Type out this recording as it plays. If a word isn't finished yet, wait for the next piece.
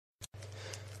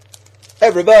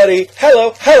Everybody,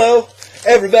 hello, hello.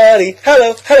 Everybody,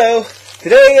 hello, hello.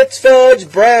 Today it's Fudge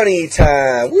Brownie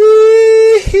time.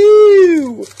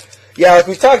 Woo-hoo! Yeah, like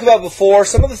we've talked about before,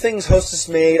 some of the things Hostess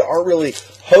made aren't really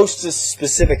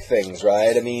Hostess-specific things,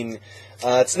 right? I mean,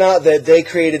 it's not that they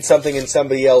created something and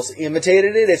somebody else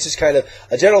imitated it. It's just kind of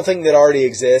a general thing that already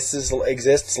exists,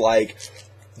 like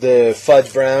the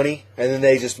Fudge Brownie, and then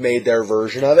they just made their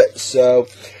version of it. So,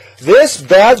 this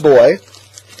bad boy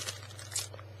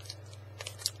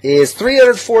is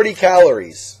 340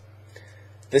 calories.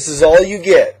 This is all you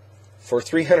get for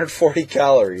 340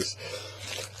 calories.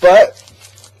 But,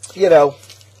 you know,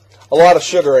 a lot of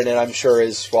sugar in it, I'm sure,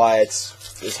 is why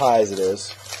it's as high as it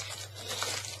is.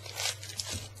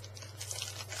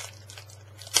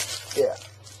 Yeah.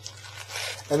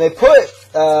 And they put,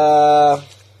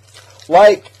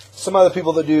 like some other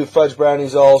people that do fudge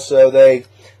brownies also, they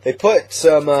put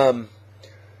some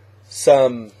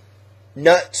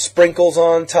nut sprinkles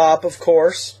on top, of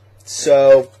course.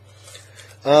 So,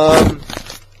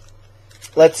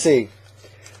 let's see.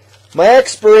 My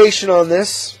expiration on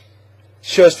this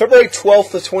shows February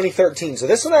 12th of 2013. So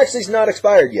this one actually is not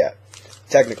expired yet,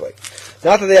 technically.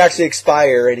 Not that they actually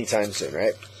expire anytime soon,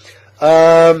 right?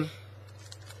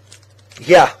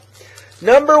 Yeah.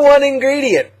 Number 1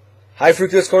 ingredient, high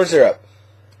fructose corn syrup.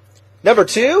 Number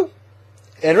 2,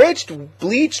 enriched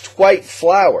bleached white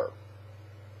flour.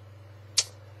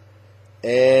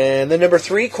 And then number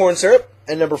 3, corn syrup.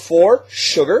 And number 4,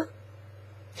 sugar.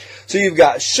 So you've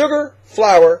got sugar,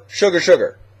 flour, sugar,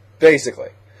 sugar, basically.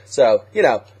 So, you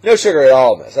know, no sugar at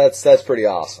all in this. That's pretty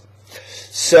awesome.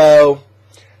 So,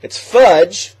 it's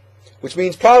fudge, which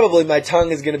means probably my tongue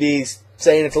is going to be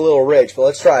saying it's a little rich, but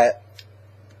let's try it.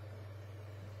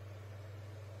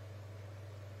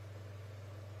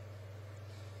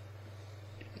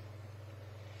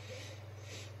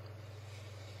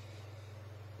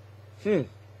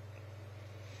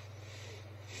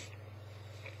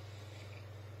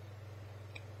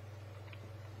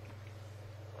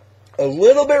 A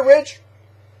little bit rich,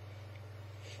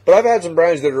 but I've had some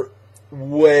brownies that are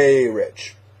way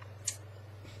rich,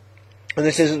 and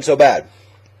this isn't so bad.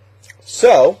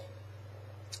 So,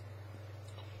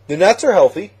 the nuts are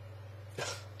healthy.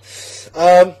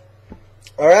 Alright,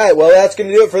 well, that's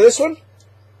going to do it for this one.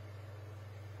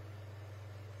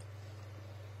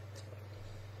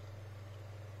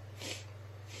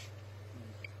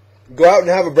 Go out and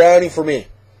have a brownie for me.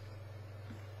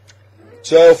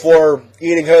 So for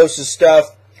eating Hostess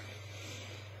stuff,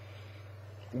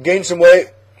 gained some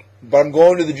weight, but I'm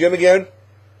going to the gym again,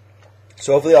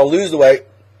 so hopefully I'll lose the weight.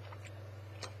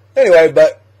 Anyway,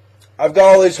 but I've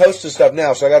got all these Hostess stuff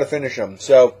now, so I got to finish them.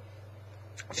 So,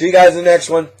 see you guys in the next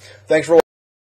one. Thanks for watching.